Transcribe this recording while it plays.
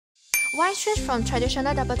Why switch from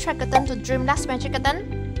traditional double thread curtain to Dreamlux magic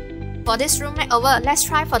curtain? For this room makeover, let's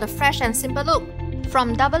try for the fresh and simple look.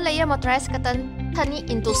 From double layer motorized curtain, turn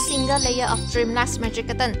it into single layer of Dreamlux magic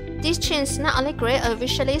curtain. These changes not only create a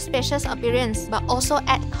visually spacious appearance but also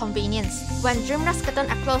add convenience. When Dreamlux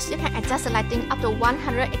curtains are closed, you can adjust the lighting up to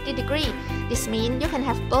 180 degrees. This means you can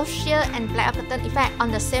have both sheer and blackout curtain effect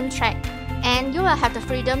on the same track. And you will have the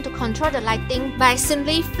freedom to control the lighting by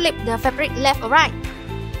simply flip the fabric left or right.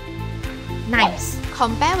 Nice!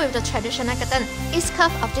 Compared with the traditional curtain, each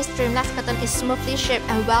curve of this Dreamlux curtain is smoothly shaped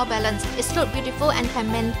and well balanced. It looks beautiful and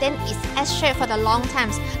can maintain its S shape for the long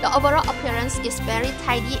times. The overall appearance is very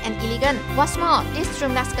tidy and elegant. What's more, these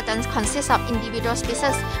Dreamlux curtains consist of individual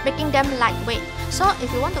pieces, making them lightweight. So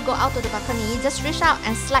if you want to go out to the balcony, just reach out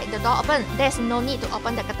and slide the door open. There's no need to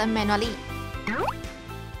open the curtain manually.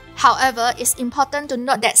 However, it's important to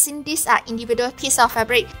note that since these are individual pieces of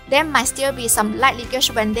fabric, there might still be some light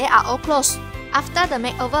leakage when they are all closed. After the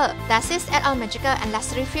makeover, does this add on magical and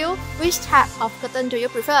luxury feel? Which type of curtain do you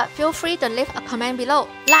prefer? Feel free to leave a comment below.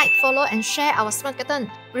 Like, follow and share our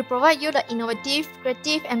SmartCurtain. We provide you the innovative,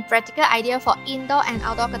 creative and practical idea for indoor and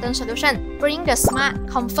outdoor curtain solution, bringing the smart,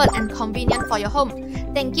 comfort and convenience for your home.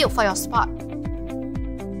 Thank you for your support.